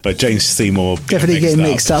But Jane Seymour definitely getting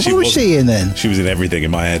mixed up. What was she in then? She was in everything in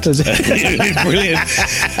my head. Brilliant.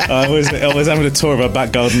 I was having a tour of her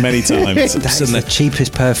back garden many times. That's the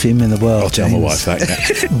cheapest perfume in the world. I'll tell my wife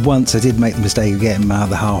that. Once I did make the mistake of getting my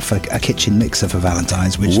other half a kitchen mixer for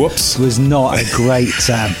Valentine's, which was not a great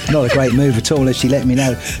move at all, as she let me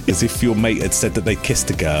know. As if your mate had said that they kissed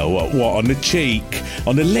a girl. What, on the cheek?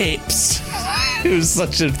 On the lips? It was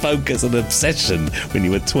such a focus and obsession when you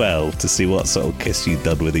were 12 to see what sort of kiss you'd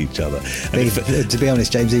done with each other. To be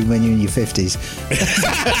honest, James, even when you're in your 50s.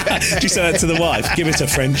 Did you say that to the wife? Give it a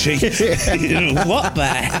Frenchie. What the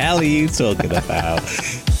hell are you talking about?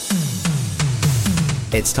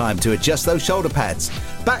 It's time to adjust those shoulder pads,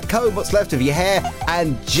 backcomb what's left of your hair,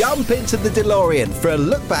 and jump into the DeLorean for a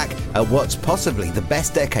look back at what's possibly the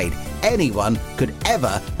best decade anyone could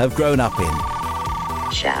ever have grown up in.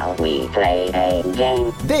 Shall we play a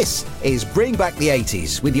game? This is Bring Back the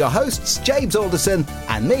 80s with your hosts James Alderson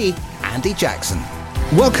and me, Andy Jackson.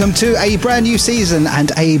 Welcome to a brand new season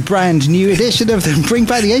and a brand new edition of the Bring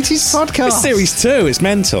Back the 80s podcast. It's series 2, it's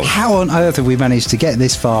mental. How on earth have we managed to get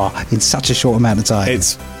this far in such a short amount of time?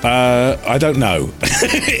 It's, I don't know.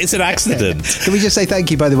 It's an accident. Can we just say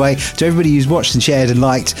thank you, by the way, to everybody who's watched and shared and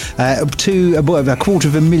liked. A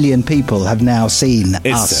 250,000 people have now seen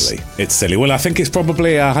us. It's silly. Well, I think it's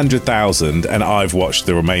probably 100,000 and I've watched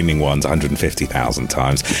the remaining ones 150,000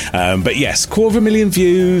 times. But yes, 250,000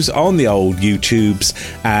 views on the old YouTubes.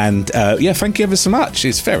 And thank you ever so much.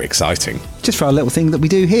 It's very exciting. Just for our little thing that we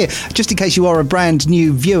do here. Just in case you are a brand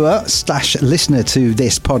new viewer / listener to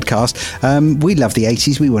this podcast, we love the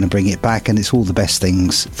 80s. We want to bring it back, and it's all the best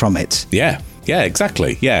things from it. Yeah,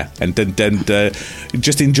 exactly. Yeah, and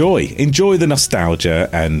just enjoy the nostalgia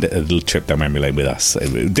and a little trip down memory lane with us.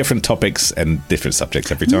 Different topics and different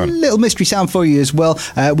subjects every time. Little mystery sound for you as well.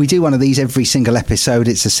 We do one of these every single episode.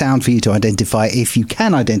 It's a sound for you to identify if you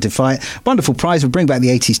can identify it. Wonderful prize. We'll bring back the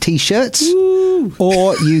 80s t-shirts. Woo!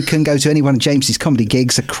 Or you can go to any one of James's comedy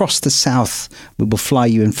gigs across the south. We will fly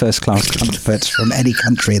you in first class comfort from any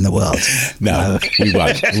country in the world. No, we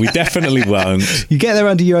won't. We definitely won't. You get there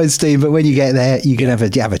under your own steam, but when you get there, you can have a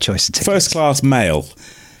choice of tickets. First class mail.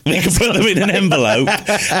 We can put them in an envelope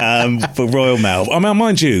for Royal Mail. I mean,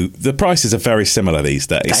 mind you, the prices are very similar these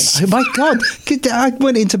days. Oh my God. I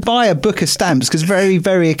went in to buy a book of stamps because very,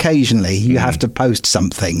 very occasionally you have to post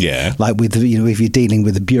something. Yeah. Like with, if you're dealing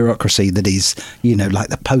with the bureaucracy that is, like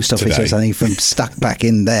the post office or something from stuck back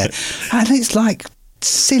in there. And it's like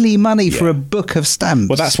silly money for a book of stamps.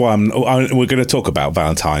 Well, that's why we're going to talk about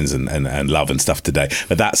Valentine's and love and stuff today.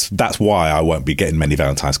 But that's why I won't be getting many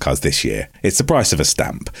Valentine's cards this year. It's the price of a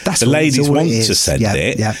stamp. The ladies want to send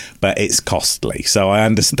it, but it's costly. So I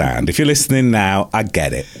understand. If you're listening now, I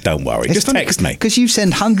get it. Don't worry. Just text me. Because you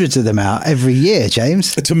send hundreds of them out every year,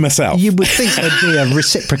 James. To myself. You would think there'd be a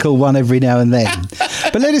reciprocal one every now and then.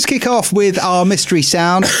 But let us kick off with our mystery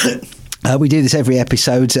sound. We do this every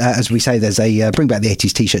episode. As we say, there's a Bring Back the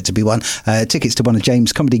 80s t-shirt to be won. Tickets to one of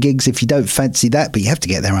James' comedy gigs if you don't fancy that, but you have to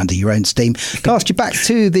get there under your own steam. Cast you back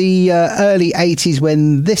to the early 80s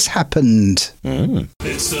when this happened.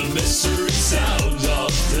 It's the mystery sound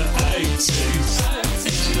of the 80s.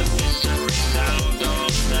 It's the mystery sound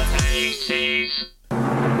of the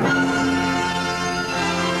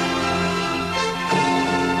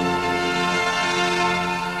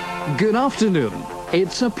 80s. Good afternoon.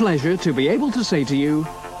 It's a pleasure to be able to say to you,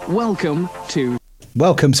 welcome to...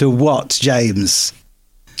 Welcome to what, James?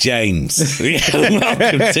 James.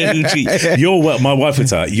 Welcome to... my wife would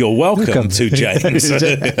say, you're welcome to James.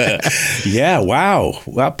 Yeah, wow.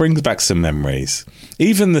 That brings back some memories.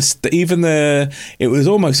 Even the... It was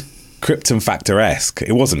almost Krypton Factor-esque.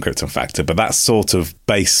 It wasn't Krypton Factor, but that sort of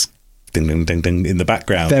bass... Ding, ding, ding, ding in the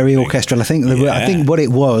background. Very orchestral. I think what it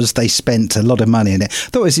was, they spent a lot of money in it.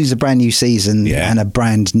 Thought this was a brand new season and a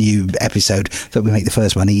brand new episode. Thought we make the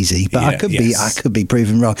first one easy, but I could be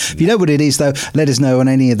proven wrong. If you know what it is, though, let us know on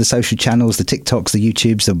any of the social channels, the TikToks, the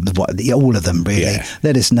YouTubes, all of them, really. Yeah.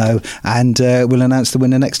 Let us know, and we'll announce the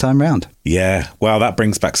winner next time round. Yeah, well, that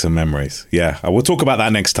brings back some memories. Yeah, we'll talk about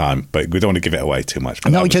that next time, but we don't want to give it away too much.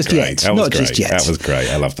 Not just yet. That was great.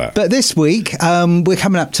 I love that. But this week, we're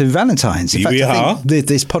coming up to Valentine's. In fact, I think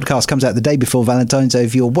this podcast comes out the day before Valentine's, so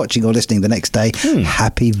if you're watching or listening the next day,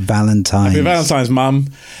 happy Valentine's. Happy Valentine's, Mum.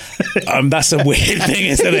 That's a weird thing,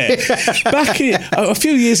 isn't it? Back a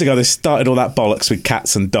few years ago, they started all that bollocks with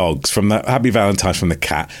cats and dogs, from the Happy Valentine's from the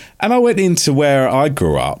cat. And I went into where I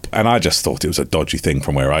grew up, and I just thought it was a dodgy thing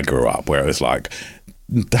from where I grew up, where it was like,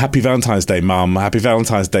 Happy Valentine's Day, Mum. Happy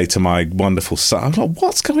Valentine's Day to my wonderful son. I'm like,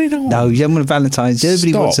 what's going on? No, you don't want a Valentine's.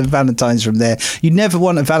 Nobody wants a Valentine's from there. You never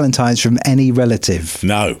want a Valentine's from any relative.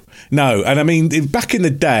 No. And I mean, back in the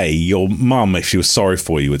day, your mum, if she was sorry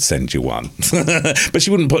for you, would send you one. But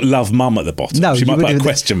she wouldn't put love mum at the bottom. No, she might put a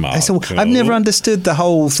question mark. I've never understood the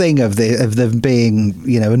whole thing of them being,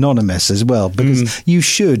 anonymous as well, because you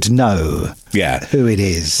should know who it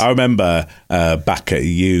is. I remember back at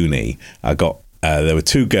uni, I got there were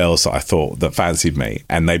two girls that I thought that fancied me,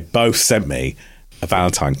 and they both sent me a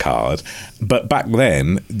Valentine card. But back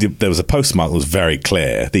then, there was a postmark that was very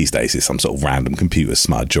clear. These days, it's some sort of random computer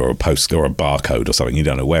smudge or a post or a barcode or something. You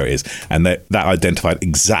don't know where it is. And that identified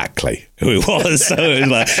exactly who it was. So it was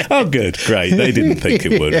like, oh, good, great. They didn't think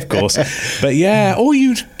it would, of course. But yeah, or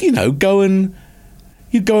you'd go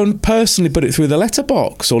and personally put it through the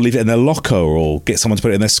letterbox or leave it in their locker or get someone to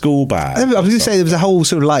put it in their school bag. I was going to say there was a whole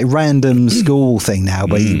sort of like random school thing now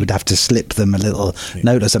where you would have to slip them a little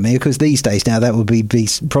note or something, because these days now that would be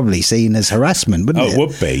probably seen as harassment, wouldn't it? Oh, it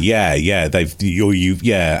would be, yeah.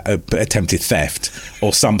 Attempted theft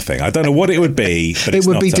or something. I don't know what it would be, but it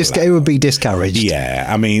would be discouraged. Yeah,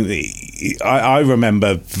 I mean, I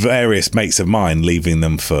remember various mates of mine leaving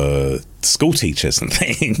them for school teachers and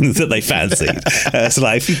things that they fancied. So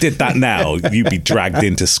like, if you did that now, you'd be dragged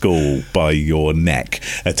into school by your neck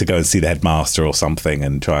to go and see the headmaster or something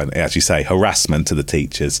and try and actually say harassment to the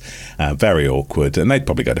teachers. Very awkward, and they'd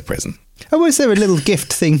probably go to prison. Oh, was there a little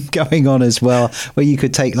gift thing going on as well, where you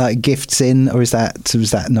could take like gifts in, or was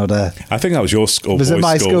that not a? I think that was your school. Was it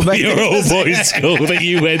my school? Your old boys' school that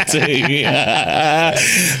you went to.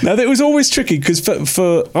 No, it was always tricky because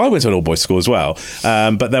I went to an all boys school as well,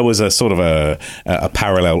 but there was a sort of a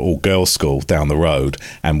parallel all girls school down the road,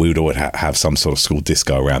 and we would always have some sort of school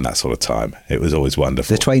disco around that sort of time. It was always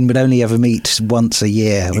wonderful. The twain would only ever meet once a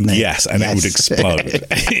year, wouldn't they? Yes, and it would explode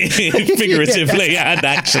figuratively and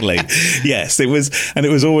actually. Yes, it was, and it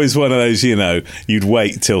was always one of those, you'd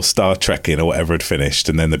wait till Star Trekking or whatever had finished,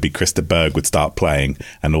 and then there'd be Krista Berg would start playing,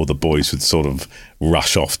 and all the boys would sort of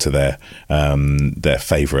rush off to their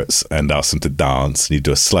favourites and ask them to dance, and you'd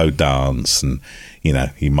do a slow dance, and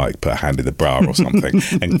you might put a hand in the bra or something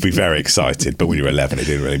and be very excited, but when you were 11 it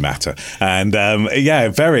didn't really matter, and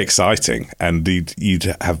very exciting. And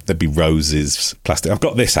there'd be roses, plastic. I've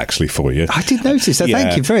got this actually for you. I did notice that.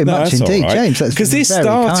 Thank you very much indeed, right. James, because this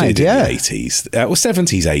started in the 80s or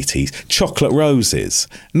 70s 80s. Chocolate roses,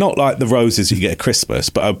 not like the roses you get at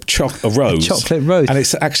Christmas, but a rose, a chocolate rose, and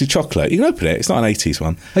it's actually chocolate. You can open it. It's not an 80s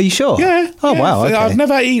one. Are you sure? Yeah. Oh wow, okay. I've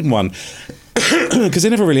never eaten one because they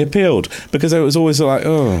never really appealed, because it was always like,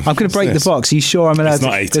 I'm going to break the box. Are you sure I'm allowed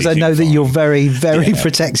to? Because I know that you're very, very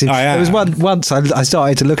protective. I am. There was once I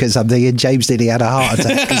started to look at something and James nearly had a heart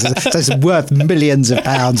attack because it's worth millions of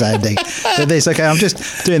pounds, Andy. So I'm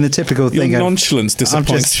just doing the typical thing. Your nonchalance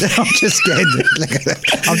disappoints. I'm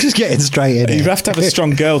just getting straight in. You'd have to have a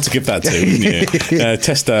strong girl to give that to, wouldn't you?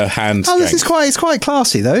 Test her hand strength. This is quite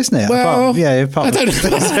classy though, isn't it? Well, apart I don't know.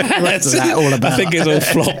 What's that all about? I think it's all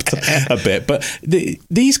flopped a bit. But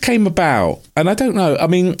these came about, and I don't know. I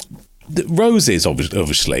mean, the roses,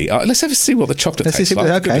 obviously. Let's have a see what the chocolate tastes like.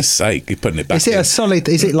 For goodness sake, you're putting it back. Is it a solid?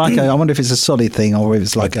 Is it like I wonder if it's a solid thing or if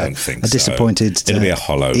it's like a disappointed? It'll be a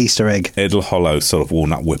hollow Easter egg. It'll hollow sort of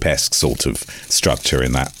walnut whip-esque sort of structure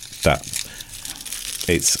in that.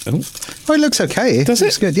 It's it looks okay. Does it?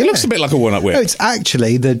 Looks good. Yeah. It looks a bit like a walnut whip. No, it's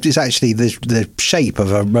actually the shape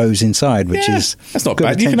of a rose inside, which is that's not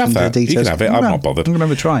bad. You can have that. You can have it. I'm not bothered. I'm going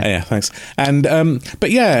to try. Yeah, thanks. And but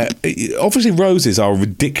yeah, obviously roses are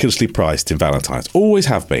ridiculously priced in Valentine's. Always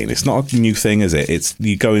have been. It's not a new thing, is it? It's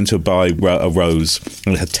you go in to buy a rose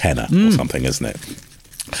and it's a tenner or something, isn't it?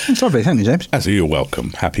 It's lovely, thank you, James. You're welcome.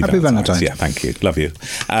 Happy Valentine's. Yeah, thank you. Love you.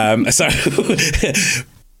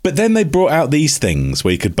 But then they brought out these things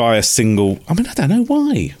where you could buy a single. I mean, I don't know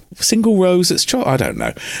why. Single rose that's chocolate. I don't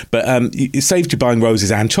know. But it saved you buying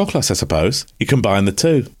roses and chocolates, I suppose. You combine the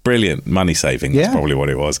two. Brilliant. Money saving. That's probably what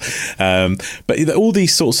it was. But all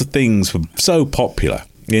these sorts of things were so popular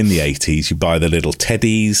in the 80s. You buy the little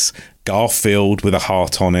teddies, Garfield with a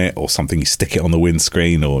heart on it, or something. You stick it on the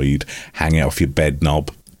windscreen, or you'd hang it off your bed knob.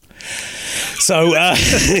 So,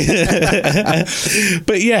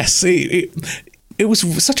 but yes, it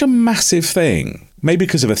was such a massive thing. Maybe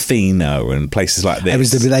because of Athena and places like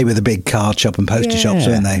this. They were the big card shop and poster shops,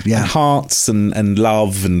 weren't they? Yeah. And hearts and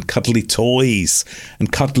love and cuddly toys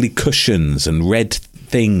and cuddly cushions and red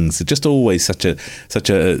things. Just always such a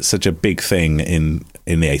big thing in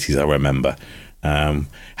the 80s, I remember.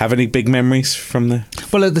 Have any big memories from the?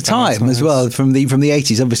 Well, at the time as well, from the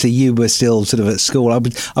 80s. Obviously, you were still sort of at school. I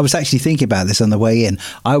was actually thinking about this on the way in.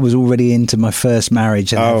 I was already into my first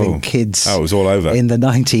marriage and having kids. Oh, it was all over in the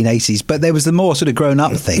 1980s. But there was the more sort of grown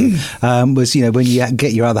up thing. Was when you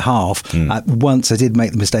get your other half. Once I did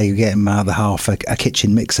make the mistake of getting my other half a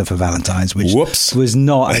kitchen mixer for Valentine's, which was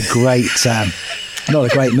not a great. Not a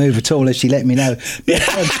great move at all, as she let me know.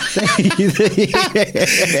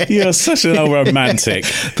 You're such an old romantic.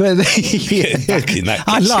 But back in that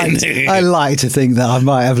kitchen. I like to think that I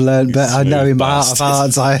might have learned, but I know in my heart of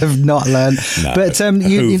hearts I have not learned. No, but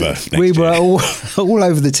we were all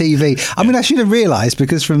over the TV. I mean, I should have realised,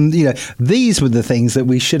 because from these were the things that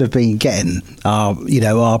we should have been getting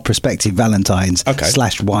our prospective Valentines /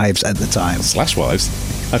 wives at the time. / wives.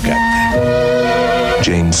 Okay.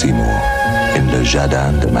 Jane Seymour in Le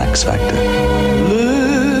Jardin de Max Factor.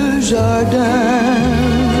 Le Jardin.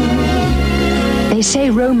 They say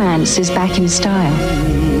romance is back in style.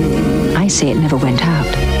 I say it never went out.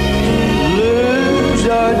 Le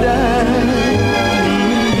Jardin.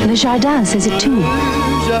 Le Jardin says it too.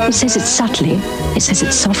 It says it subtly. It says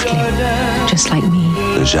it softly. Just like me.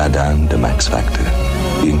 Le Jardin de Max Factor.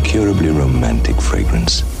 The incurably romantic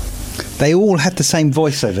fragrance. They all had the same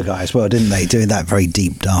voiceover guy as well, didn't they? Doing that very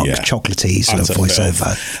deep, dark, chocolatey sort of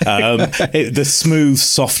voiceover. The smooth,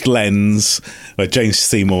 soft lens where Jane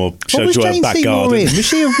Seymour showed you her back garden.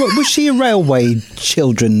 Was she a railway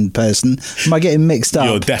children person? Am I getting mixed up?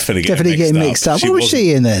 You're definitely getting mixed up. What was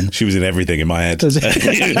she in then? She was in everything in my head. It was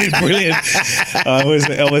brilliant. I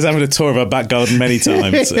was having a tour of her back garden many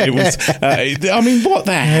times. It was. I mean, what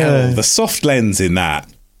the hell? The soft lens in that.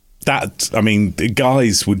 The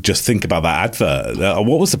guys would just think about that advert.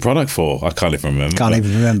 What was the product for? I can't even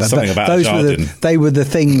remember. Something about those Jardin. They were the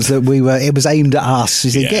things that it was aimed at us.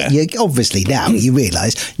 Obviously now you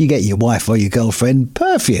realise you get your wife or your girlfriend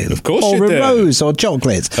perfume. Of course or you a do. rose or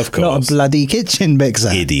chocolate. Of course. Not a bloody kitchen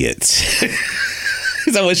mixer. Idiot.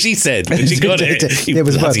 Is that what she said when she got it? It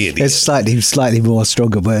was it's slightly more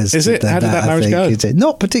stronger words. Is it? How did that marriage go?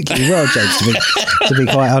 Not particularly well, James, to be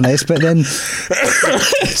quite honest. But then,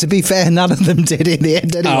 to be fair, none of them did in the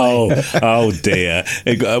end anyway. Oh dear.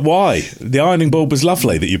 Why? The ironing board was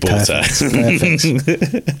lovely that you bought her. Perfect.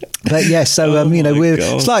 But yes, so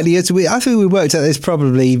we're slightly. I think we worked out. It's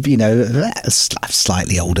probably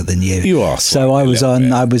slightly older than you. You are. So I was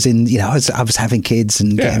I was having kids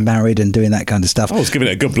and getting married and doing that kind of stuff. I was giving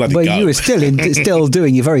it a good bloody go. Well, you were still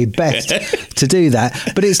doing your very best to do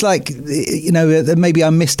that. But it's like maybe I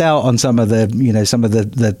missed out on some of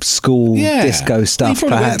the school disco stuff. You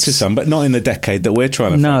probably perhaps went to some, but not in the decade that we're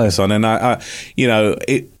trying to focus on. And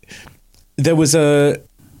there was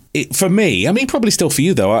for me, I mean, probably still for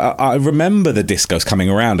you though, I remember the discos coming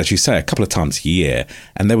around, as you say, a couple of times a year,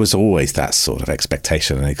 and there was always that sort of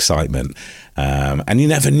expectation and excitement. And you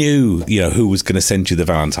never knew, who was going to send you the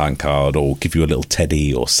Valentine card or give you a little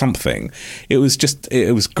teddy or something. It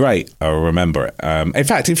was great. I remember it. In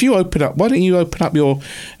fact, why don't you open up your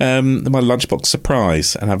my lunchbox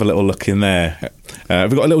surprise and have a little look in there?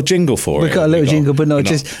 We've got a little jingle for it. We've got a little jingle, but not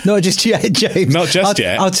just yet, James. Not just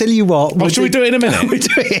yet. I'll tell you what. Should we do it in a minute? We'll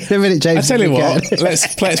do it in a minute, James. I tell you what.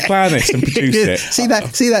 Let's plan this and produce it. See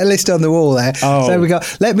that list on the wall there. Oh. So we got.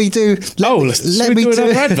 Let me do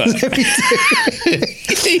another advert.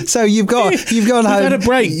 So you've gone home. We've had a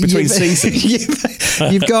break between seasons.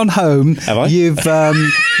 You've gone home. Have I?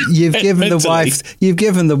 You've given the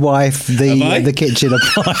wife the kitchen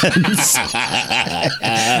appliance.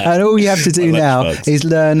 And all you have to do now is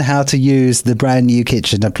learn how to use the brand new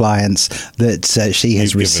kitchen appliance that she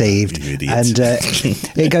has received. And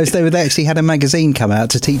it goes there. They actually had a magazine come out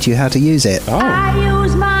to teach you how to use it. Oh. I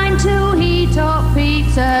use mine to heat up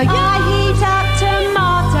pizza. I heat up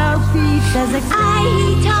tomato pizzas. I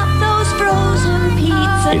heat up those frozen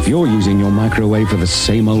pizzas. If you're using your microwave for the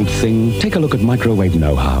same old thing, take a look at Microwave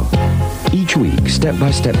Know-How. Each week,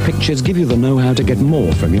 step-by-step pictures give you the know-how to get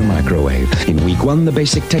more from your microwave. In week 1, the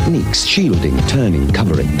basic techniques: shielding, turning,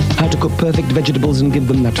 covering, how to cook perfect vegetables and give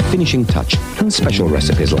them that finishing touch, and special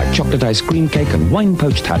recipes like chocolate ice cream cake and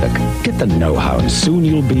wine-poached haddock. Get the know-how and soon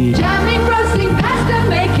you'll be jamming, roasting, pasta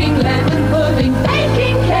making, lemon pudding,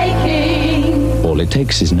 baking, caking. All it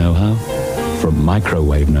takes is know-how from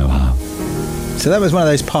Microwave Know-How. So that was one of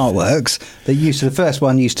those part works that the first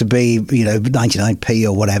one used to be, 99p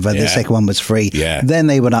or whatever. The second one was free. Yeah. Then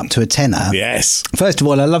they went up to a tenner. Yes. First of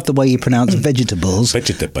all, I love the way you pronounce vegetables.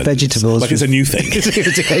 Vegetables. Like it's a new thing.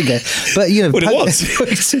 But it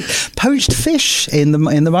was. Poached fish in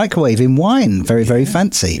the microwave in wine. Very, very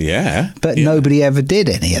fancy. Yeah. But nobody ever did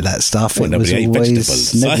any of that stuff. Well, it was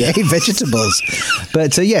always nobody ate vegetables.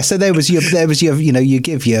 But so there was your you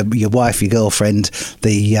give your wife, your girlfriend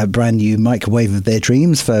the brand new microwave of their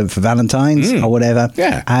dreams for Valentine's or whatever.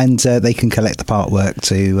 Yeah. And they can collect the part work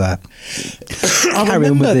to I carry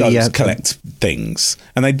on with those collect things,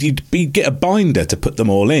 and you'd get a binder to put them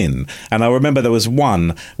all in. And I remember there was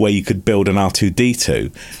one where you could build an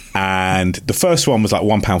R2D2, and the first one was like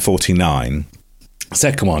 £1.49.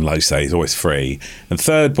 Second one, like you say, is always free, and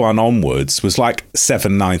third one onwards was like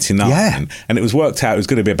 $7.99. Yeah. And it was worked out it was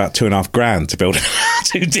going to be about $2,500 to build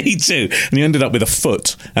R2D2, and you ended up with a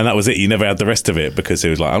foot, and that was it. You never had the rest of it because it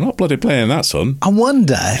was like, I'm not bloody playing that, son. I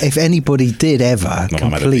wonder if anybody did ever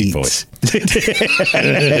complete.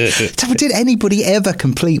 Did anybody ever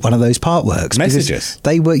complete one of those part works? Messages.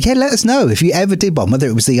 They were. Yeah, let us know if you ever did one. Whether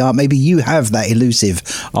it was the art, maybe you have that elusive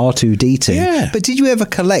R2D2. Yeah. But did you ever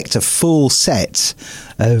collect a full set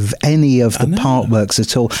of any of the part works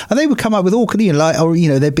at all? And they would come up with all,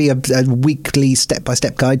 there'd be a weekly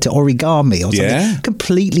step-by-step guide to origami or something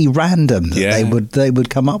completely random that they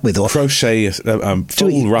would come up with, or crochet a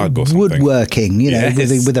full rug or something. Woodworking,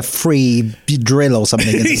 with a free drill or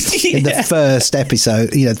something in the first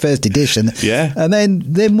episode, the first edition. Yeah. And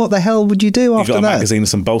then what the hell would you do after that? You got a magazine of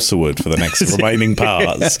some balsa wood for the next remaining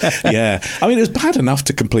parts. Yeah. I mean, it was bad enough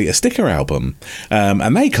to complete a sticker album,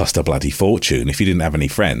 and they cost a bloody fortune if you didn't have any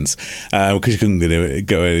friends, because you couldn't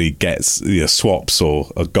go any gets swaps or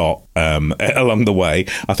got along the way.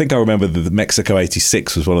 I think I remember the Mexico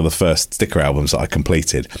 86 was one of the first sticker albums that I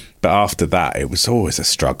completed, but after that it was always a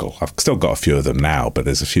struggle. I've still got a few of them now, but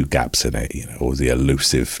there's a few gaps in it. Always the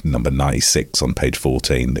elusive number 96 on page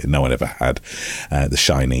 14 that no one ever had, the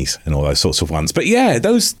shinies and all those sorts of ones. But yeah,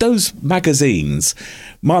 those magazines,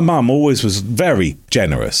 my mum always was very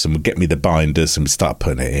generous and would get me the binders and start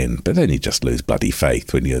putting it in, but then you just lose bloody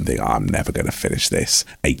faith when you think, I'm never going to finish this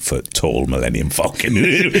 8-foot tall Millennium Falcon.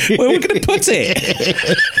 Where are we going to put it?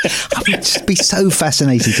 I would just be so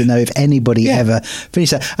fascinated to know if anybody ever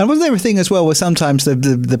finished that. And wasn't there a thing as well where sometimes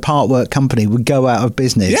the part work company would go out of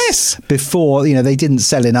business? Yes. Before, they didn't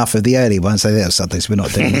sell enough of the early ones, so that's something we're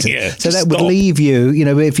not doing. So that would leave you,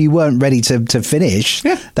 if you weren't ready to finish,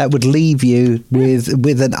 that would leave you with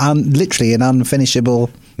literally an unfinishable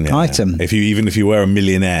item. If you were a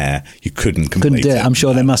millionaire, you couldn't complete it. I'm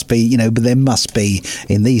sure there must be, but there must be,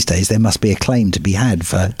 in these days, there must be a claim to be had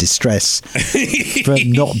for distress for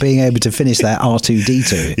not being able to finish that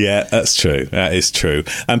R2D2. Yeah, that's true. That is true.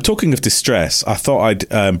 Talking of distress, I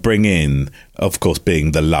thought I'd bring in, of course,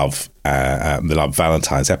 being the love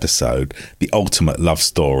Valentine's episode, the ultimate love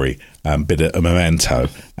story, bit of a memento,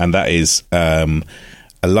 and that is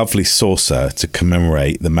a lovely saucer to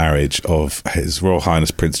commemorate the marriage of His Royal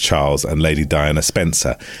Highness Prince Charles and Lady Diana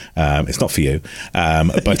Spencer. It's not for you,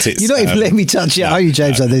 but it's... You're not even letting me touch it, are you,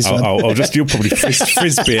 James, on this one? You'll probably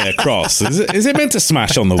frisbee it across. Is it meant to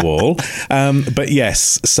smash on the wall? But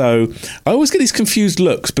yes, so I always get these confused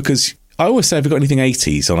looks because I always say, have you got anything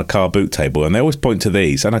 80s on a car boot table? And they always point to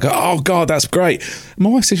these. And I go, oh, God, that's great.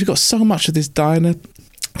 My wife says, you've got so much of this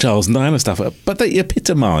Charles and Diana stuff, but they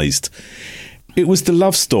epitomised... It was the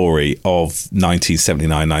love story of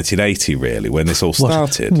 1979, 1980, really, when this all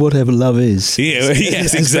started. Whatever love is. Yeah,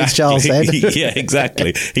 yes, exactly. Charles said. Yeah,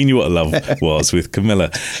 exactly. He knew what love was with Camilla.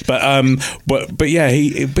 But yeah,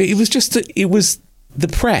 it was just, it was, the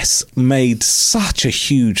press made such a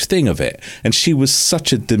huge thing of it. And she was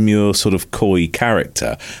such a demure, sort of coy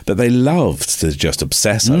character that they loved to just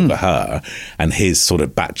obsess over her and his sort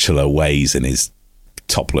of bachelor ways and his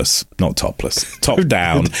top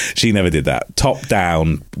down. She never did that. Top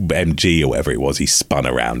down MG or whatever it was, he spun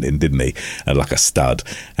around in, didn't he? Like a stud.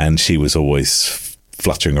 And she was always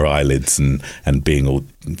fluttering her eyelids and being all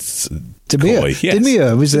demure. Yes.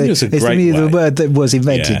 Demure was the word that was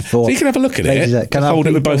invented for. So you can have a look at it. Can hold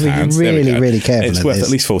it with both hands. Really careful. It's worth at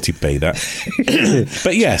least 40p. That.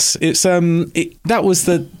 But yes, it's that was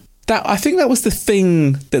I think that was the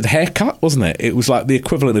thing, that the haircut, wasn't it? It was like the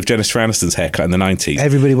equivalent of Jennifer Aniston's haircut in the 90s.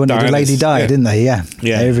 Everybody wanted a Lady Di, didn't they? Yeah.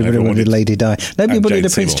 Everybody wanted a Lady Di. Nobody wanted a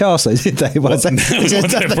Prince Charles, though, did they? Wanted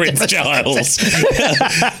a Prince Charles.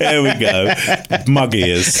 There we go. Mug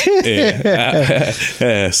ears.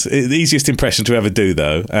 Yes. The easiest impression to ever do,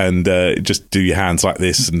 though, and just do your hands like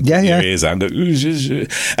this and your ears out and go,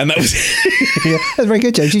 and that was... That's very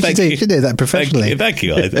good, James. You should do that professionally. Thank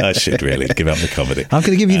you. I should really give up the comedy. I'm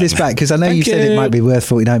going to give you this back because I know you said it might be worth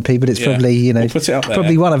 49p, but it's probably, we'll put it up there.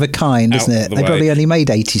 Probably one of a kind, isn't it? They probably only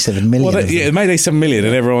made 87 million. Well, it made 87 million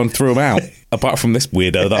and everyone threw them out. Apart from this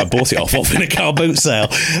weirdo that I bought it off in a car boot sale.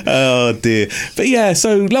 Oh dear. But yeah,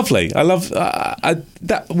 so lovely. I love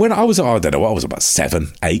that. When I was, I don't know, I was about 7,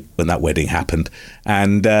 8 when that wedding happened,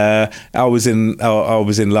 and I was in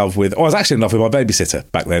love with. I was actually in love with my babysitter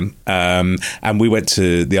back then, and we went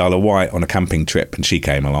to the Isle of Wight on a camping trip, and she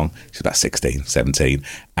came along. She was about 16, 17,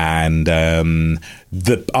 and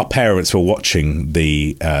our parents were watching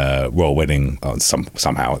the royal wedding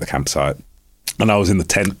somehow at the campsite. And I was in the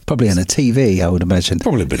tent. Probably on a TV, I would imagine.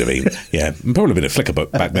 Probably a bit of probably a bit of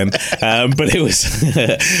Flickerbook back then. But it was,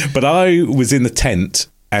 but I was in the tent,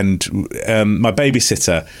 and my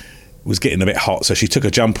babysitter was getting a bit hot, so she took her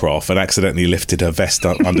jumper off and accidentally lifted her vest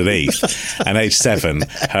underneath. And age 7,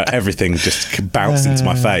 everything just bounced into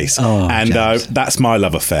my face. And that's my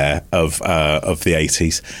love affair of the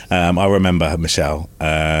 80s. I remember Michelle.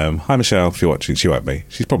 Hi, Michelle, if you're watching. She won't be.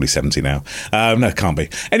 She's probably 70 now. No, it can't be.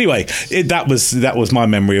 Anyway, that was my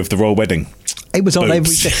memory of the royal wedding. It was on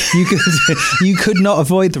every. You could not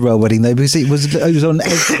avoid the royal wedding though, because it was on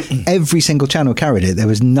every single channel carried it. There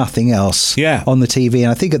was nothing else on the TV, and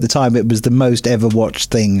I think at the time it was the most ever watched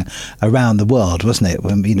thing around the world, wasn't it?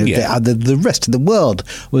 When the rest of the world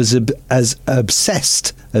was as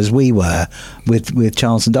obsessed as we were with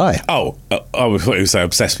Charles and Di. I thought you were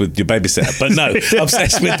obsessed with your babysitter, but no,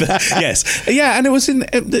 obsessed with yes, yeah, and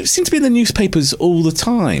it seemed to be in the newspapers all the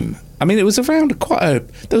time. I mean, it was around there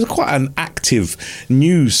was quite an active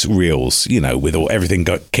news reels, with everything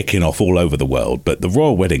kicking off all over the world. But the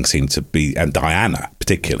royal wedding seemed to be, and Diana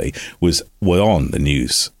particularly, were on the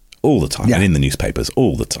news all the time and in the newspapers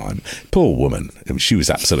all the time. Poor woman. I mean, she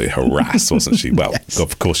was absolutely harassed, wasn't she? Well, yes.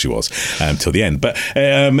 Of course she was, till the end. But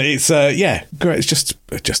it's great. It's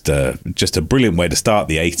just a brilliant way to start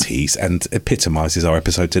the 80s and epitomises our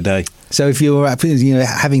episode today. So if you're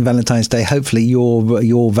having Valentine's Day, hopefully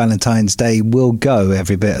your Valentine's Day will go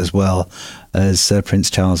every bit as well as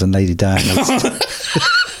Prince Charles and Lady Diana.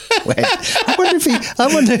 I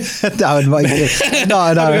wonder if no, it might be,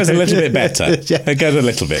 no. It goes a little bit better. It goes a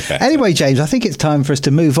little bit better. Anyway, James, I think it's time for us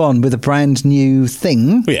to move on with a brand new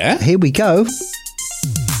thing. Yeah. Here we go.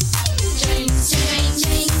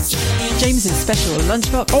 James's special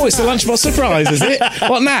lunchbox. Oh, it's a lunchbox surprise, is it?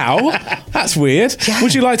 What now? That's weird. Yeah.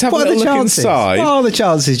 Would you like to have a little look inside? What are the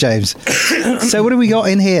chances, James? So what have we got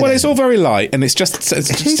in here? Well, then? It's all very light, and it's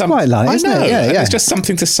quite light, isn't it? Yeah. It's just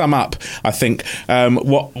something to sum up, I think,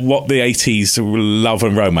 what the 80s love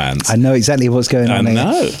and romance. I know exactly what's going on. I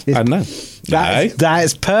know. That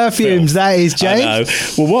is perfumes. That is, James. I know.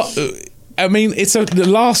 Well, what... I mean, it's the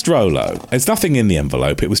last Rolo. There's nothing in the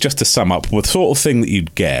envelope. It was just to sum up. The sort of thing that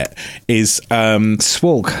you'd get is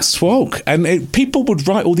Swalk. And people would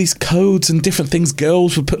write all these codes and different things.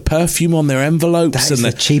 Girls would put perfume on their envelopes. That is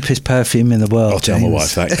the cheapest perfume in the world. I'll tell my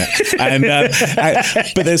wife that.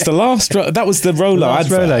 But there's the last. That was the Rolo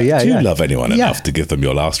advert. Rolo, Do you love anyone enough to give them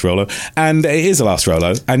your last Rolo? And it is a last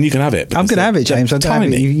Rolo, and you can have it. I'm going to have it, James. I'm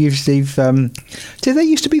tiny. Did they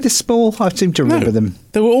used to be this small? I seem to remember them.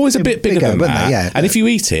 They were always a bit bigger than that. Yeah, and if you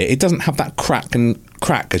eat it doesn't have that crack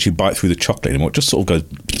as you bite through the chocolate anymore. It just sort of goes...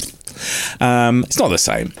 it's not the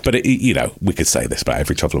same, but we could say this about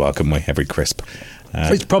every chocolate bar, couldn't we? Every crisp.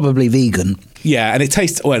 It's probably vegan. Yeah, and it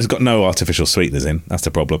tastes... Well, it's got no artificial sweeteners in. That's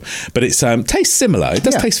the problem. But it tastes similar. It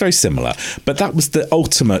does taste very similar. But that was the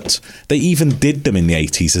ultimate... They even did them in the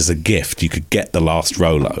 80s as a gift. You could get the last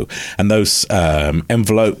Rolo. And those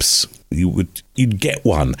envelopes... You'd get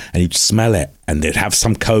one and you'd smell it and they'd have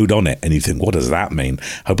some code on it and you think, what does that mean?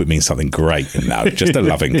 Hope it means something great. And no, just a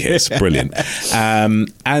loving kiss. Brilliant.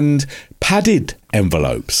 And padded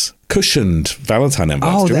envelopes, cushioned Valentine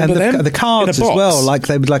envelopes. Do you remember them? The cards as well, like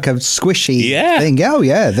they would like a squishy thing. Oh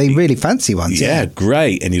yeah, they really fancy ones. Yeah,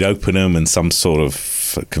 great. And you'd open them and some sort of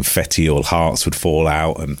confetti or hearts would fall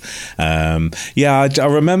out. And I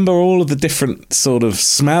remember all of the different sort of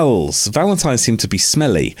smells. Valentine's seemed to be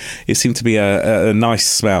smelly. It seemed to be a nice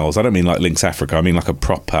smells. I don't mean like Lynx Africa. I mean like a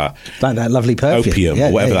proper like that lovely perfume, opium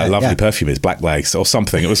or whatever that lovely perfume is, Black Lace or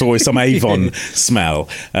something. It was always some Avon smell.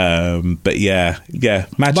 But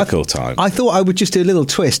magical time. I thought I would just do a little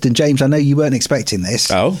twist, and James, I know you weren't expecting this.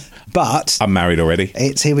 Oh, but I'm married already.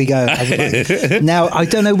 Here we go. Now, I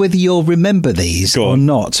don't know whether you'll remember these or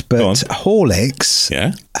not, but Horlicks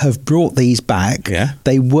have brought these back. Yeah.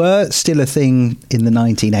 They were still a thing in the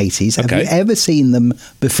 1980s. Okay. Have you ever seen them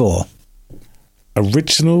before?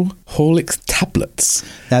 Original Horlicks tablets.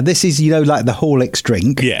 Now, this is, like the Horlicks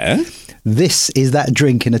drink. Yeah. This is that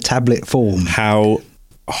drink in a tablet form. How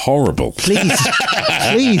horrible.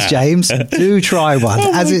 Please, James, do try one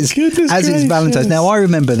as it's Valentine's. Now, I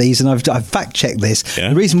remember these, and I've fact checked this. Yeah.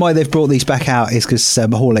 The reason why they've brought these back out is because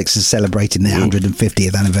Horlicks is celebrating their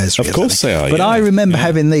 150th anniversary. Of course they are. But I remember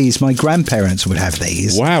having these. My grandparents would have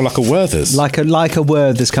these. Wow, like a Werther's, like a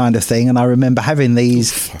Werther's kind of thing. And I remember having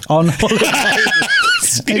these on holiday.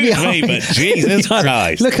 Excuse me, but Jesus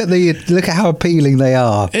Christ! Look at how appealing they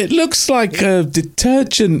are. It looks like a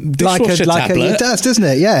detergent dishwasher tablet. It does, doesn't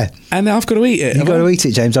it? Yeah. And now I've got to eat it. You've got to eat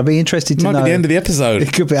it, James. I'd be interested to know. Might be the end of the episode.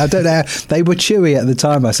 It could be. I don't know. They were chewy at the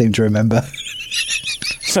time, I seem to remember.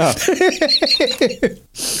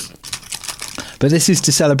 But this is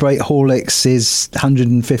to celebrate Horlicks'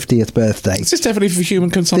 150th birthday. Is this definitely for human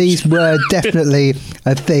consumption? These were definitely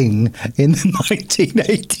a thing in the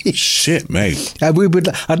 1980s. Shit, mate.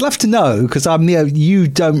 I'd love to know, because you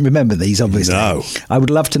don't remember these, obviously. No. I would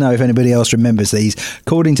love to know if anybody else remembers these.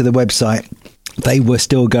 According to the website, they were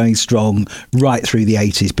still going strong right through the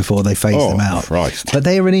 80s before they phased them out. Christ. But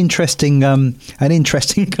they are an interesting kind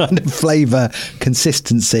of flavour,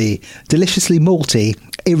 consistency, deliciously malty,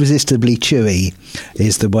 irresistibly chewy,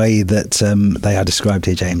 is the way that they are described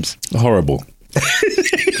here, James. Horrible.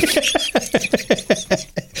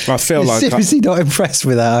 I feel You're seriously not impressed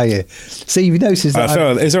with that, are you? See, you noticed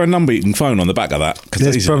that. Is there a number you can phone on the back of that?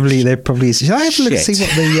 There probably is. Shall I have a look and see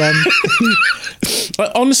what the...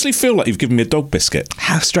 I honestly feel like you've given me a dog biscuit.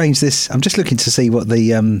 How strange this... I'm just looking to see what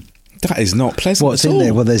the... that is not pleasant. What's in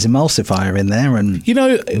there? Well, there's emulsifier in there and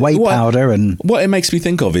whey powder and... What it makes me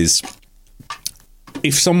think of is...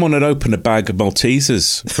 If someone had opened a bag of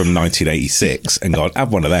Maltesers from 1986 and gone,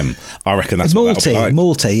 have one of them, I reckon that's what that would be like.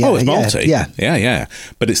 Malty, yeah. Oh, it's malty. Yeah.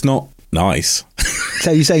 But it's not nice. So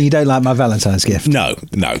you're saying you don't like my Valentine's gift? No,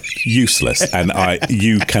 useless. And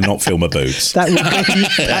you cannot fill my boots. That's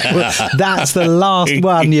the last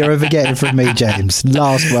one you're ever getting from me, James.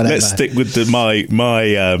 Last one. Let's stick with my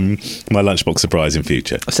lunchbox surprise in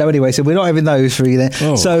future. So anyway, we're not having those for you then.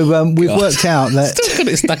 Oh, so we've worked out that still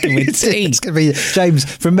got it stuck in my teeth. It's going to be, James,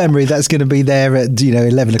 from memory, that's going to be there at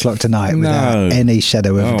 11 o'clock tonight without any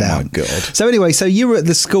shadow of a doubt. Oh my God. So anyway, so you were at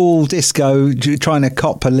the school disco trying to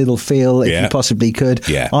cop a little feel if you possibly could.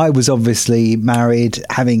 Yeah. I was obviously married,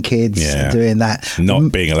 having kids, doing that.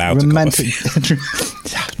 Not being allowed romantic, to coffee.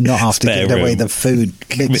 Not after giving away the food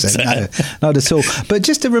mixer. No, not at all. But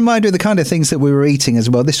just a reminder of the kind of things that we were eating as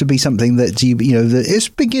well. This would be something that it's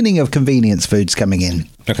beginning of convenience foods coming in.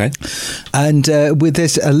 Okay. And with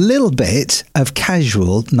this a little bit of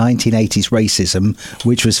casual 1980s racism,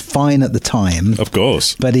 which was fine at the time. Of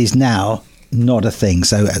course. But is now not a thing.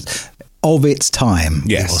 So of its time,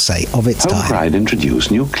 yes. we'll say, of its time. Home Pride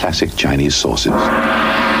introduced new classic Chinese sauces.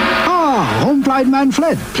 Home Pride man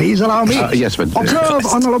Fled, please allow me. Yes, but... Observe,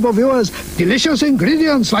 honourable viewers, delicious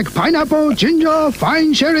ingredients like pineapple, ginger,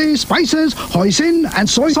 fine sherry, spices, hoisin, and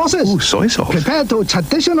soy sauces. Ooh, soy sauce. Prepared to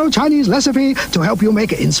traditional Chinese recipe to help you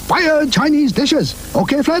make inspired Chinese dishes.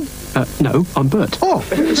 Okay, Fled? No, I'm Bert. Oh,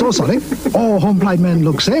 so sorry. All Home Pride men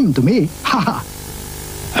look same to me. Ha ha.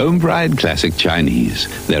 Home Pride Classic Chinese.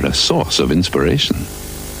 They're a source of inspiration.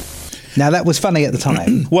 Now, that was funny at the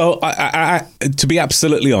time. Well, I, to be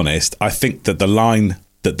absolutely honest, I think that the line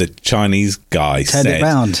that the Chinese guy Turned said it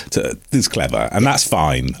round. is clever, and that's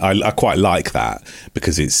fine. I quite like that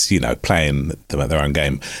because it's playing them at their own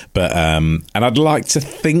game. But and I'd like to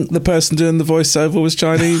think the person doing the voiceover was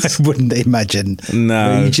Chinese. I wouldn't imagine.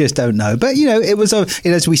 No, you just don't know. But it was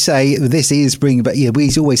as we say, this is bringing. But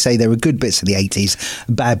we always say there are good bits of the 80s,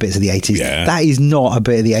 bad bits of the 80s. Yeah. That is not a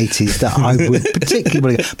bit of the 80s that I would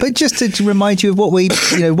particularly. But just to remind you of what we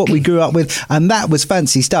grew up with, and that was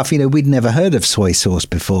fancy stuff. We'd never heard of soy sauce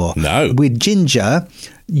before. No. With ginger,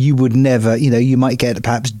 you would never, you might get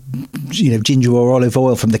perhaps, ginger or olive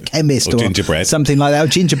oil from the chemist or gingerbread. Something like that. Or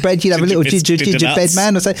gingerbread, you'd have a little gingerbread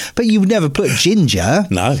man or something. But you would never put ginger.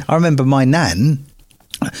 No. I remember my nan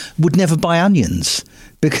would never buy onions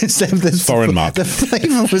because foreign muck. The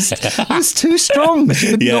flavour was too strong.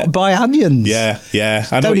 You would not buy onions. Yeah.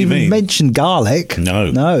 I know Don't what you even mean. mention garlic.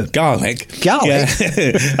 No. Garlic. Yeah.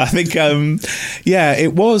 I think,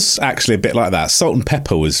 it was actually a bit like that. Salt and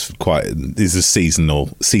pepper is a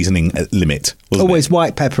seasoning limit. Always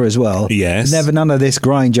white pepper as well. Yes. Never none of this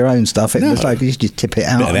grind your own stuff. It was like you just tip it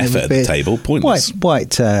out. Bit of effort at the table. Pointless.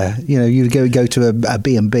 White. You go to a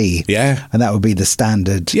B&B. Yeah. And that would be the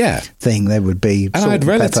standard thing. There would be and salt I had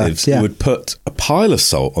relatives who would put a pile of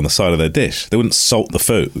salt on the side of their dish. They wouldn't salt the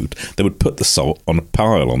food. They would put the salt on a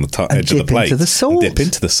pile on the edge of the plate. Dip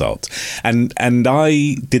into the salt. And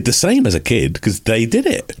I did the same as a kid because they did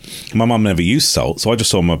it. My mum never used salt, so I just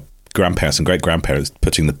saw my grandparents and great-grandparents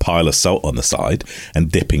putting the pile of salt on the side and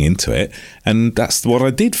dipping into it, and that's what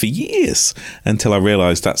I did for years until I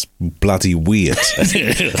realised that's bloody weird.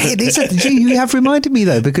 It is. You have reminded me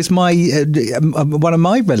though, because my one of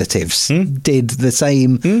my relatives did the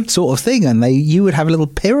same sort of thing, and you would have a little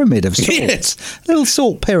pyramid of salt, little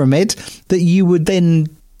salt pyramid that you would then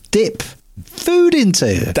dip food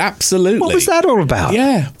into. Absolutely. What was that all about?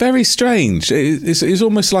 Yeah, very strange. It's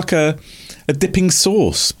almost like a dipping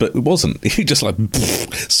sauce, but it wasn't. You just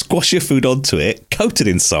squash your food onto it, coat it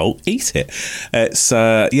in salt, eat it. It's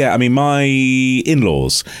my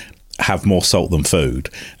in-laws have more salt than food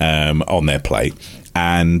on their plate,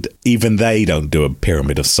 and even they don't do a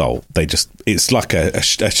pyramid of salt. It's like a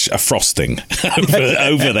frosting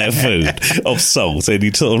over their food of salt, and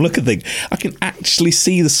you sort of look and think, I can actually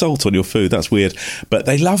see the salt on your food. That's weird, but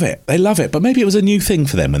they love it. But maybe it was a new thing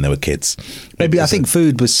for them when they were kids. Maybe I think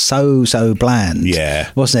food was so bland,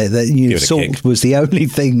 wasn't it, that salt was the only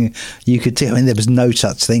thing you could do. I mean, there was no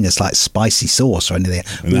such thing as like spicy sauce or anything.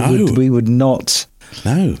 We would not.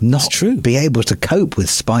 No, not true. Be able to cope with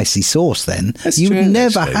spicy sauce then. That's you true, would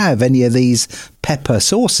never actually. have any of these pepper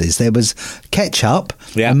sauces. There was ketchup,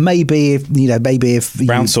 and maybe if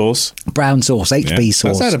brown sauce, HB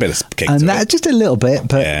sauce. That's had a bit of kick and to that it. just a little bit,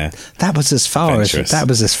 but that was as far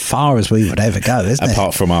as we would ever go, isn't it?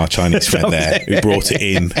 Apart from our Chinese friend there who brought it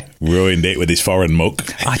in, ruined it with his foreign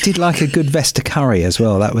muck. I did like a good Vesta curry as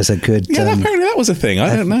well. That was a good. Apparently that was a thing.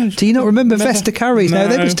 I don't know. Do you not remember Vesta curries? No,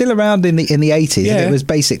 they were still around in the 80s. Yeah. It was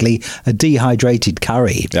basically a dehydrated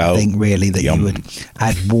curry, I think, really, that you would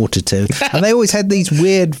add water to. And they always had these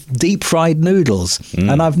weird deep fried noodles.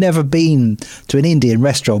 And I've never been to an Indian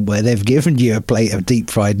restaurant where they've given you a plate of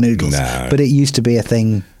deep fried noodles. No. But it used to be a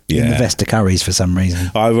thing in the Vesta curries for some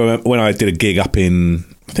reason. I remember when I did a gig up in,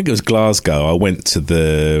 I think it was Glasgow, I went to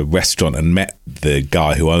the restaurant and met the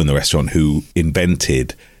guy who owned the restaurant who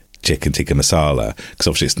invented chicken tikka masala, because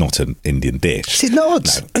obviously it's not an Indian dish. Is it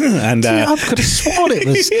not? No. And I could have sworn it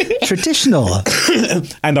was traditional.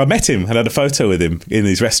 And I met him and had a photo with him in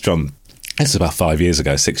his restaurant. This is about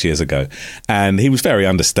 6 years ago, and he was very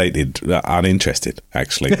understated, uninterested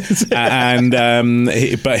actually,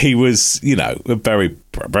 but he was, a very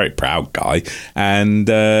proud guy, and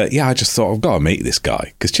I just thought I've got to meet this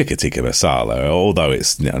guy, because chicken tikka masala, although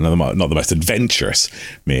it's not the most adventurous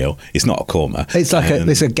meal, it's not a korma. It's like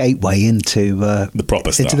it's a gateway into the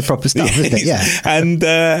proper stuff. Into the proper stuff, isn't it? Yeah. And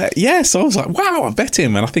so I was like, wow, I bet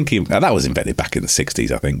him, and I think that was invented back in the 60s,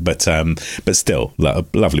 I think, but still, a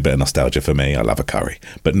lovely bit of nostalgia for me. I love a curry,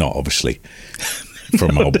 but not obviously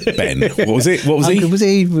from old Ben. What was it? What was he? Was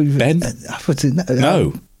he Ben?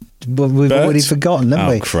 No. Well, we've already forgotten, haven't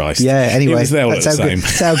we? Oh, Christ. Yeah, anyway,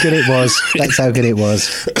 that's how good it was. That's how good it was.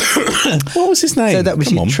 What was his name? So that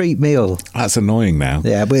was your treat meal. That's annoying now.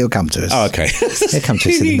 Yeah, but it'll come to us. Oh, okay. It'll come to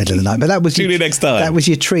us in the middle of the night. But that was Tune in next time. That was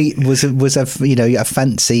your treat. Was a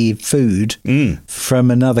fancy food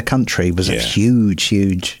from another country. Was a huge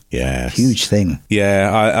thing.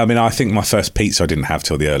 Yeah, I think my first pizza I didn't have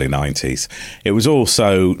till the early 90s. It was all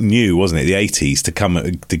so new, wasn't it? The 80s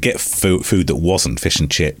to get food that wasn't fish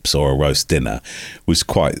and chips or a roast dinner was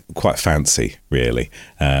quite fancy, really.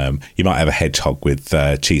 You might have a hedgehog with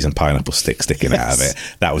cheese and pineapple sticking out of it.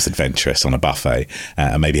 That was adventurous on a buffet.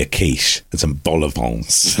 Maybe a quiche and some vol au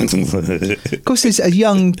vents. Of course, as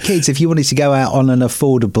young kids, if you wanted to go out on an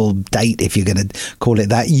affordable date, if you're going to call it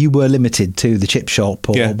that, you were limited to the chip shop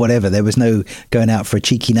or whatever. There was no going out for a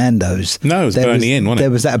cheeky Nando's. No, it was Bernie Inn, wasn't it?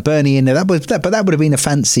 There was that Bernie Inn. But that would have been a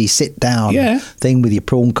fancy sit-down thing with your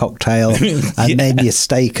prawn cocktail and then your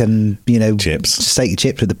steak and steak and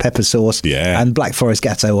chips with the pepper sauce. Yeah. and Black Forest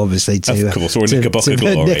Gatto, obviously, to of course, or Knickerbocker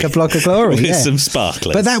Glory. Knickerbocker Glory, with yeah. some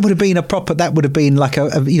sparklers. But that would have been like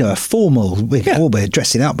a formal. We're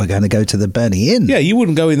dressing up. We're going to go to the Bernie Inn. Yeah, you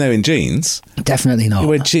wouldn't go in there in jeans. Definitely not. You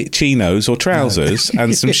wear chinos or trousers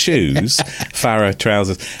and some shoes, Farah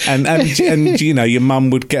trousers, and your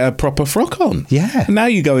mum would get a proper frock on. Yeah. And now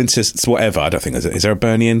you go into whatever. I don't think is there a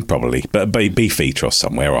Bernie Inn? Probably, but Beefeater or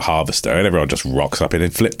somewhere, or Harvester, and everyone just rocks up in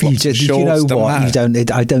flip flops. You know what?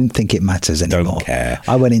 I don't think it matters anymore. Don't care.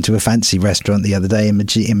 I went into a fancy restaurant the other day in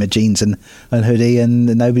my jeans and hoodie, and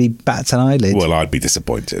nobody bats an eyelid. Well, I'd be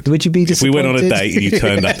disappointed. Would you be disappointed? If we went on a date and you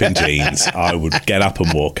turned up in jeans, I would get up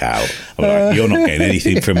and walk out. I'm like, you're not getting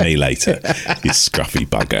anything from me later, you scruffy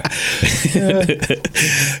bugger.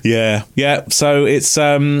 Yeah. So it's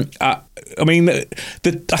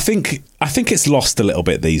I think it's lost a little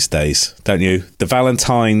bit these days, don't you? The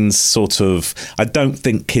Valentine's sort of, I don't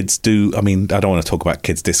think kids do. I mean, I don't want to talk about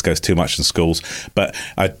kids' discos too much in schools, but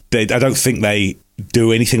I don't think they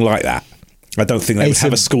do anything like that. I don't think they would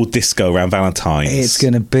have a school disco around Valentine's. It's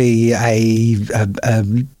going to be a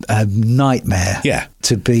nightmare. Yeah.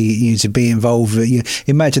 To be involved. You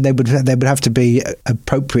imagine they would have to be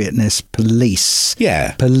appropriateness police.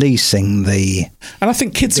 Yeah. Policing the. And I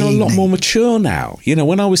think kids are a lot more mature now. You know,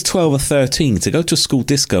 when I was 12 or 13, to go to a school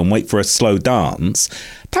disco and wait for a slow dance,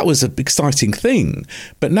 that was an exciting thing.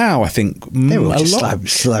 But now I think they were just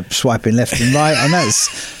swiping left and right, and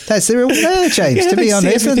that's they're all there, James. Yeah, to be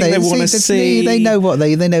honest, they want to see. They know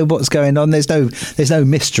what's going on. There's no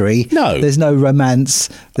mystery. No, there's no romance.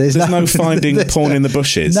 There's no finding porn in the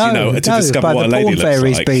bushes. To discover what a lady looks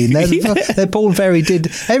like. The porn fairy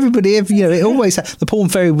did. Everybody, it always the porn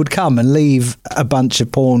fairy would come and leave a bunch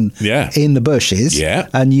of porn in the bushes. Yeah,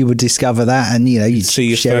 and you would discover that, and you'd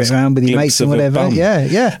share it around with your mates and whatever.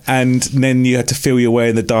 Yeah. And then you had to feel your way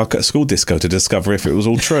in the dark at a school disco to discover if it was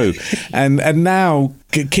all true. and now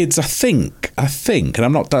kids, I think, and I think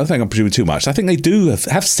I'm presuming too much. I think they do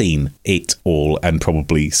have seen it all and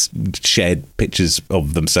probably shared pictures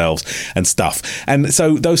of themselves and stuff. And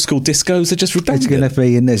so those school discos are just redundant.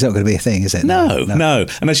 It's not going to be a thing, is it? No.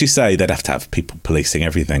 And as you say, they'd have to have people policing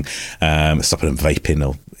everything, stopping them vaping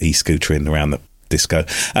or e-scootering around the disco.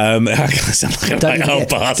 Don't even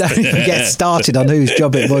get started on whose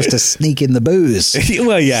job it was to sneak in the booze.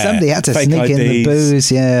 Well, yeah, somebody had to sneak IDs. In the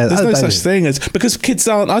booze. Yeah, there's no such thing as, because kids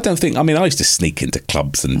aren't. I don't think. I mean, I used to sneak into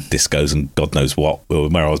clubs and discos and God knows what,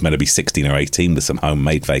 where I was meant to be 16 or 18 with some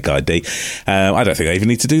homemade fake ID. I don't think they even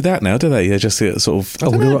need to do that now, do they? They just sort of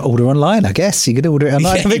order online. I guess you could order it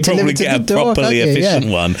online. Yeah, you probably get a properly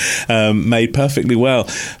efficient one made perfectly well.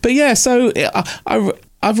 But yeah, so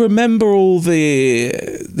I remember all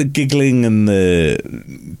the giggling and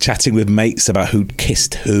the chatting with mates about who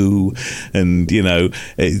kissed who, and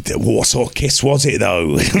what sort of kiss was it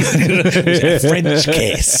though? A French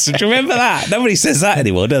kiss. Do you remember that? Nobody says that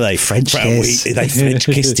anymore, do they? French kiss. They French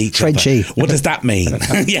kissed each Frenchie. other. What does that mean?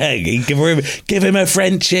 Yeah, give him a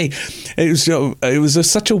Frenchie. It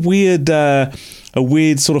was such a weird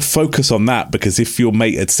sort of focus on that, because if your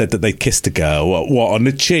mate had said that they kissed a girl, what on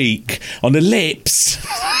the cheek, on the lips,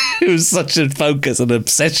 it was such a focus and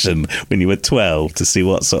obsession when you were 12 to see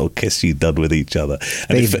what sort of kiss you'd done with each other.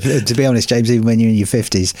 And to be honest, James, even when you're in your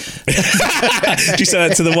 50s. Do you say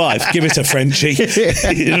that to the wife? Give it a Frenchie.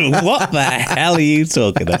 What the hell are you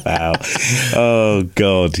talking about? Oh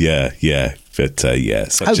God, yeah. But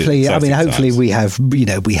hopefully we have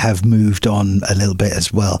moved on a little bit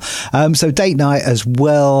as well. So date night as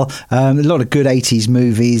well. A lot of good 80s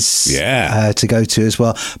movies to go to as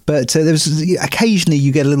well. But there was occasionally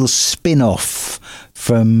you get a little spin-off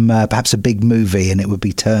from perhaps a big movie, and it would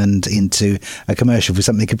be turned into a commercial for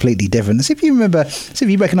something completely different. See if you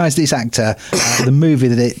recognise this actor, the movie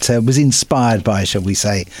that it was inspired by, shall we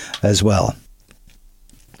say, as well.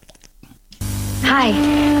 Hi,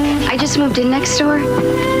 I just moved in next door.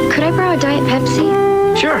 Could I borrow a Diet Pepsi?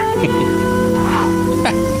 Sure.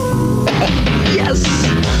 Yes.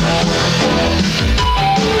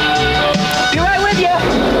 Be right with you.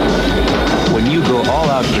 When you go all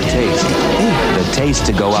out for taste, the taste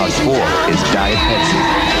to go out for is Diet Pepsi.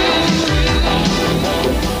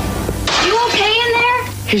 You okay in there?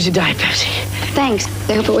 Here's your Diet Pepsi. Thanks.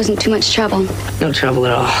 I hope it wasn't too much trouble. No trouble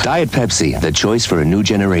at all. Diet Pepsi, the choice for a new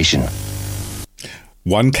generation.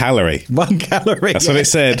 1 calorie. 1 calorie. That's what it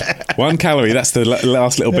said. 1 calorie. That's the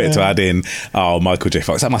last little bit to add in. Oh, Michael J.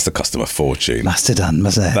 Fox. That must have cost him a fortune. Must have done,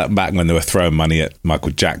 must it? That back when they were throwing money at Michael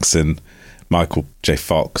Jackson. Michael J.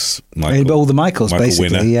 Fox. All the Michaels,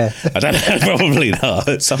 basically, Winner. yeah. I don't know, probably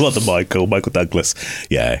not. Some other Michael Douglas.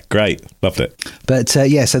 Yeah, great. Loved it. But so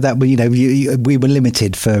that, we were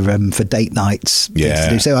limited for date nights. Yeah.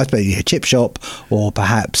 To do. So I suppose chip shop, or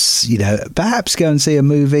perhaps go and see a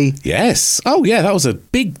movie. Yes. Oh, yeah, that was a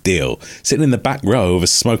big deal. Sitting in the back row of a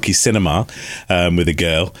smoky cinema with a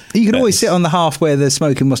girl. You could always sit on the half where the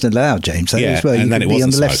smoking wasn't allowed, James. So yeah, well, and then it be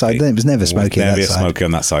wasn't on the left smoky. side. Then it was never smoky. Never on that side. smoky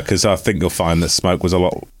on that side, because I think you'll find that smoke was a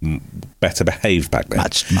lot better behaved back then.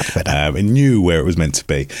 Much better. It knew where it was meant to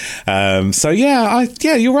be.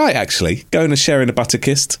 You're right. Actually, going and sharing a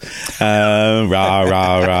Butterkist, rah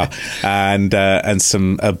rah rah, and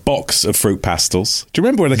a box of fruit pastels. Do you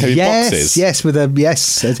remember when they came in boxes? Yes,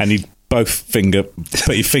 yes. And you both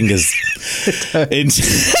put your fingers into.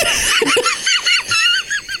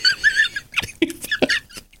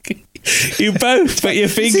 You both put your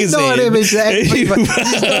fingers This is not an image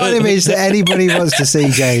that anybody wants to see,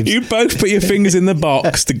 James. You both put your fingers in the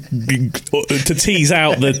box to tease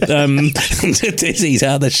out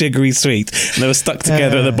the sugary sweet, and they were stuck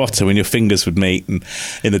together at the bottom, and your fingers would meet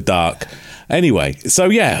in the dark. Anyway, so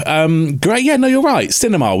great. Yeah, no, you're right.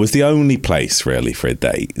 Cinema was the only place really for a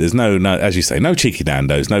date. There's no, as you say, no cheeky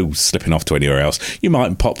Nando's, no slipping off to anywhere else. You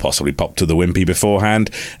might possibly pop to the Wimpy beforehand,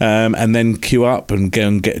 and then queue up and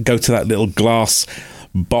go to that little glass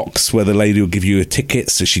box where the lady will give you a ticket.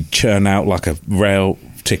 So she'd churn out like a rail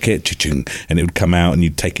ticket, and it would come out, and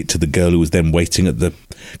you'd take it to the girl who was then waiting at the,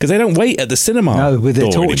 because they don't wait at the cinema. No, with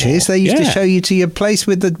the torches. Anymore. They used to show you to your place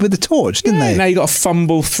with the torch, didn't they? Now you got to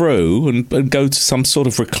fumble through and go to some sort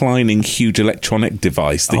of reclining huge electronic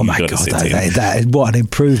device that you've got to sit in. What an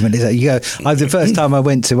improvement is that? You go. The first time I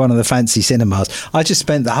went to one of the fancy cinemas, I just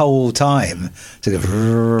spent the whole time to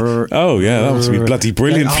go. Oh yeah, that must be bloody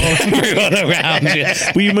brilliant.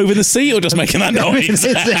 Were you moving the seat or just making that noise?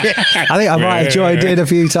 I think I might have joined in a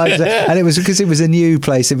few times, and it was because it was a new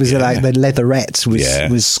place. It was like the leatherette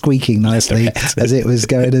was squeaking nicely as it was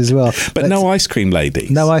going as well. But no ice cream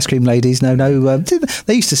ladies. No ice cream ladies. No.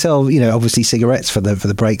 They used to sell, obviously cigarettes for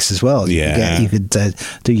the breaks as well. You could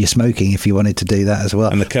do your smoking if you wanted to do that as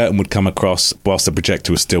well. And the curtain would come across whilst the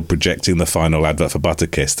projector was still projecting the final advert for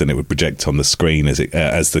Butterkist, and it would project on the screen as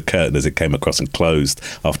the curtain came across and closed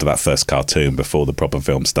after that first cartoon before the proper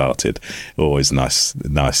film started. Always nice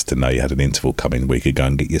to know you had an interval coming where you could go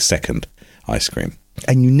and get your second ice cream.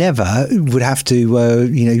 And you never would have to,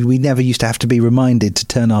 we never used to have to be reminded to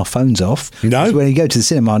turn our phones off. No. When you go to the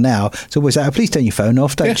cinema now, it's always like, please turn your phone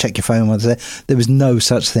off. Don't check your phone. There was no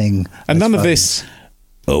such thing. And none of this,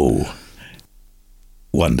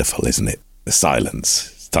 wonderful, isn't it? The silence.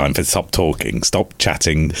 It's time for stop talking, stop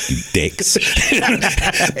chatting, you dicks.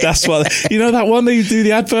 That's what, that one that you do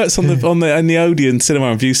the adverts on the Odeon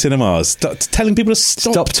cinema and View Cinemas, telling people to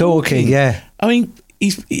stop talking. Yeah. I mean,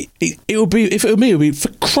 it would be, if it were me, it would be,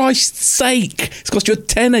 for Christ's sake, it's cost you a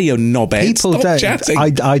tenner, you knobhead. People Stop don't. chatting.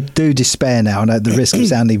 I do despair now, and at the risk of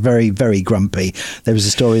sounding very, very grumpy, there was a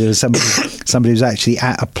story. There was somebody who was actually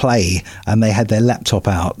at a play, and they had their laptop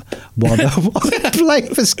out while the play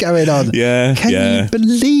was going on. Yeah, can you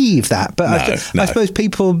believe that? But No. I suppose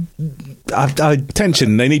people.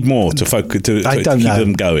 Attention, they need more to focus to keep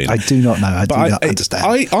them going. I do not know. I do not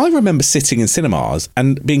understand. I remember sitting in cinemas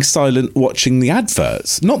and being silent watching the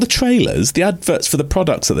adverts, not the trailers, the adverts for the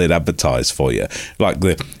products that they'd advertise for you, like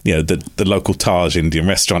the local Taj Indian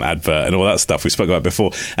restaurant advert and all that stuff we spoke about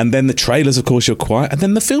before. And then the trailers, of course, you're quiet, and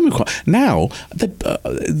then the film you're quiet. Now,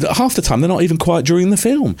 half the time they're not even quiet during the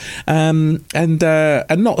film, and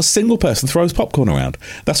not a single person throws popcorn around.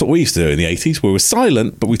 That's what we used to do in the 80s. We were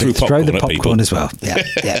silent, but we threw popcorn at people as well. Yeah.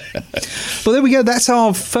 Well, there we go. That's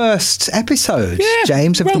our first episode,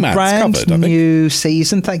 James, of the brand new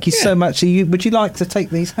season. Thank you so much. Would you like to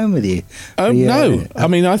take these home with you? No. I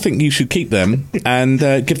mean, I think you should keep them and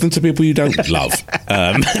give them to people you don't love.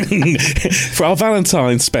 For our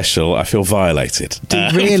Valentine's special, I feel violated.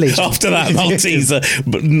 Really? After that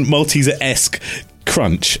Malteser-esque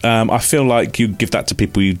crunch, I feel like you give that to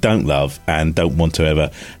people you don't love and don't want to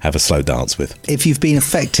ever have a slow dance with. If you've been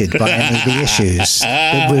affected by any of the issues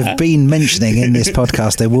that we've been mentioning in this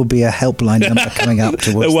podcast, there will be a helpline number coming up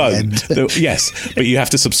towards the end. Yes, but you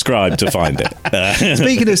have to subscribe to find it.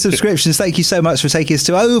 Speaking of subscriptions, thank you so much for taking us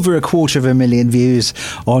to over 250,000 views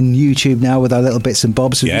on YouTube now with our little bits and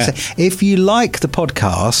bobs. If you like the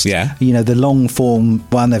podcast, the long form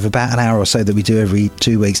one of about an hour or so that we do every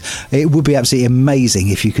 2 weeks, it would be absolutely amazing amazing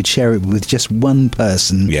if you could share it with just one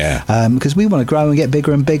person. Yeah. Because we want to grow and get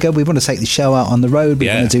bigger and bigger. We want to take the show out on the road. We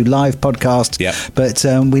want to do live podcasts. Yeah. But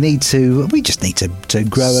we just need to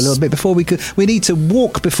grow a little bit before we could. We need to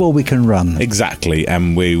walk before we can run. Exactly.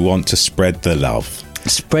 And we want to spread the love.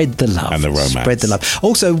 Spread the love. And the romance. Spread the love.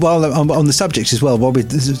 Also, while on the subject as well, while we're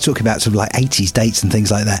talking about sort of like 80s dates and things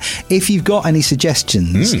like that, if you've got any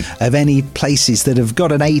suggestions of any places that have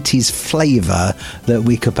got an 80s flavour that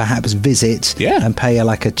we could perhaps visit and pay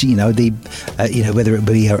whether it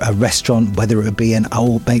be a restaurant, whether it be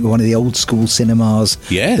maybe one of the old school cinemas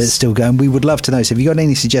that's still going, we would love to know. So if you've got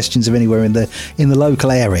any suggestions of anywhere in the local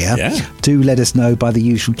area, do let us know by the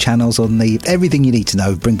usual channels on the everything you need to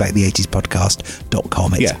know, bringbackthe80spodcast.com.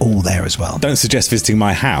 It's all there as well. Don't suggest visiting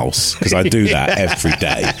my house, because I do that every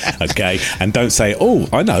day, okay? And don't say, oh,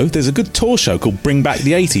 I know, there's a good tour show called Bring Back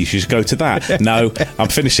the 80s, you should go to that. No, I'm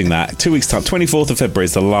finishing that. 2 weeks' time. 24th of February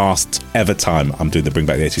is the last ever time I'm doing the Bring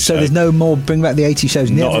Back the 80s show. So there's no more Bring Back the 80s shows?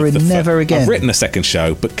 Never again? I've written a second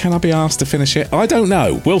show, but can I be asked to finish it? I don't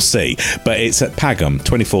know. We'll see. But it's at Pagham,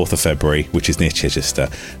 24th of February, which is near Chichester.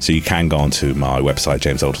 So you can go onto my website,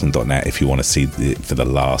 jamesalderton.net, if you want to see it for the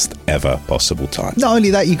last ever possible time. Not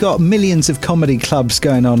only that, you've got millions of comedy clubs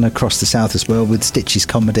going on across the south as well with Stitches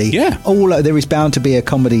Comedy. Yeah. There is bound to be a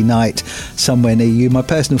comedy night somewhere near you. My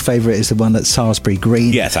personal favourite is the one at Salisbury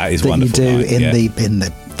Green. Yes, that is that wonderful. You do in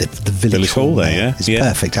the village hall there. It's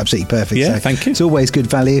perfect, absolutely perfect. Yeah, so thank you. It's always good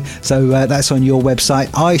value. So that's on your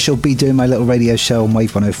website. I shall be doing my little radio show on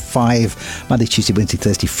Wave 105 Monday, Tuesday, Wednesday,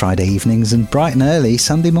 Thursday, Friday evenings, and bright and early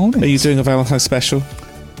Sunday morning. Are you doing a Valentine's special?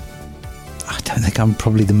 I don't think I'm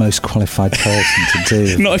probably the most qualified person to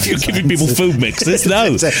do. Not if you're giving people food mixes.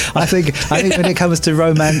 No, I think when it comes to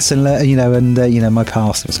romance and my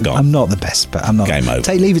past, I'm not the best, but I'm not. Game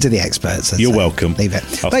over. Leave it to the experts. You're welcome. Leave it.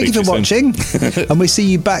 Thank you for watching, and we'll see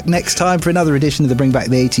you back next time for another edition of the Bring Back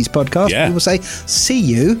the 80s podcast. Yeah. We will say see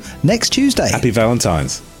you next Tuesday. Happy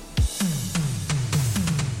Valentine's.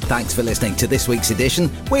 Thanks for listening to this week's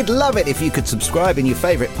edition. We'd love it if you could subscribe in your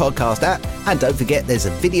favourite podcast app, and don't forget there's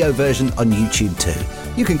a video version on YouTube too.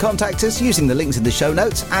 You can contact us using the links in the show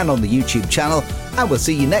notes and on the YouTube channel, and we'll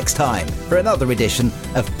see you next time for another edition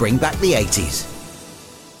of Bring Back the 80s.